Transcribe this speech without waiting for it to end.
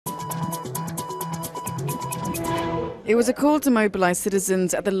It was a call to mobilise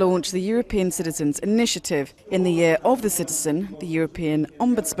citizens at the launch of the European Citizens Initiative. In the Year of the Citizen, the European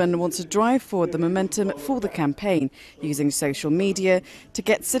Ombudsman wants to drive forward the momentum for the campaign, using social media to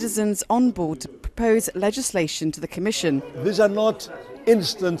get citizens on board to propose legislation to the Commission. These are not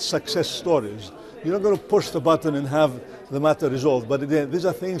instant success stories. You're not going to push the button and have the matter resolved. But again, these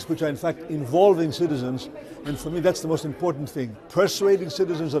are things which are in fact involving citizens. And for me, that's the most important thing. Persuading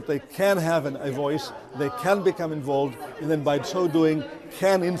citizens that they can have a voice, they can become involved, and then by so doing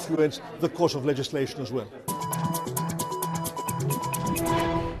can influence the course of legislation as well.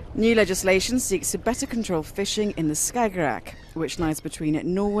 New legislation seeks to better control fishing in the Skagerrak, which lies between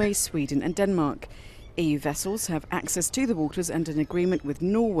Norway, Sweden and Denmark. EU vessels have access to the waters under an agreement with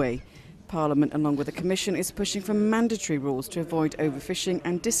Norway. Parliament, along with the Commission, is pushing for mandatory rules to avoid overfishing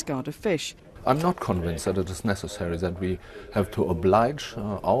and discard of fish. I'm not convinced that it is necessary that we have to oblige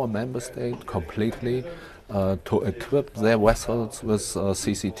our member state completely to equip their vessels with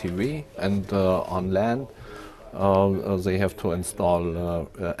CCTV, and on land they have to install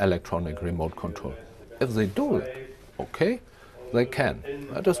electronic remote control. If they do it, okay, they can.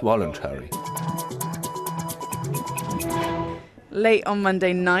 That is voluntary. Late on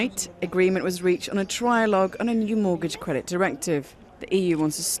Monday night, agreement was reached on a trilogue on a new mortgage credit directive. The EU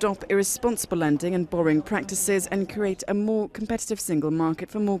wants to stop irresponsible lending and borrowing practices and create a more competitive single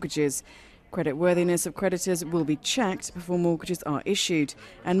market for mortgages. Creditworthiness of creditors will be checked before mortgages are issued,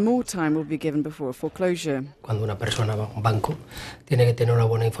 and more time will be given before a foreclosure. Cuando una persona va a un banco, tiene que tener una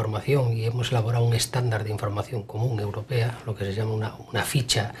buena información, y hemos elaborado un estándar de información común europea, lo que se llama una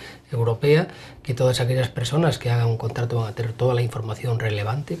ficha europea, que todas aquellas personas que hagan un contrato van a tener toda la información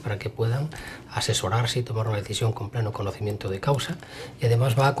relevante para que puedan asesorarse y tomar una decisión con pleno conocimiento de causa, y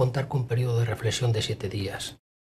además va a contar con un periodo de reflexión de 7 días.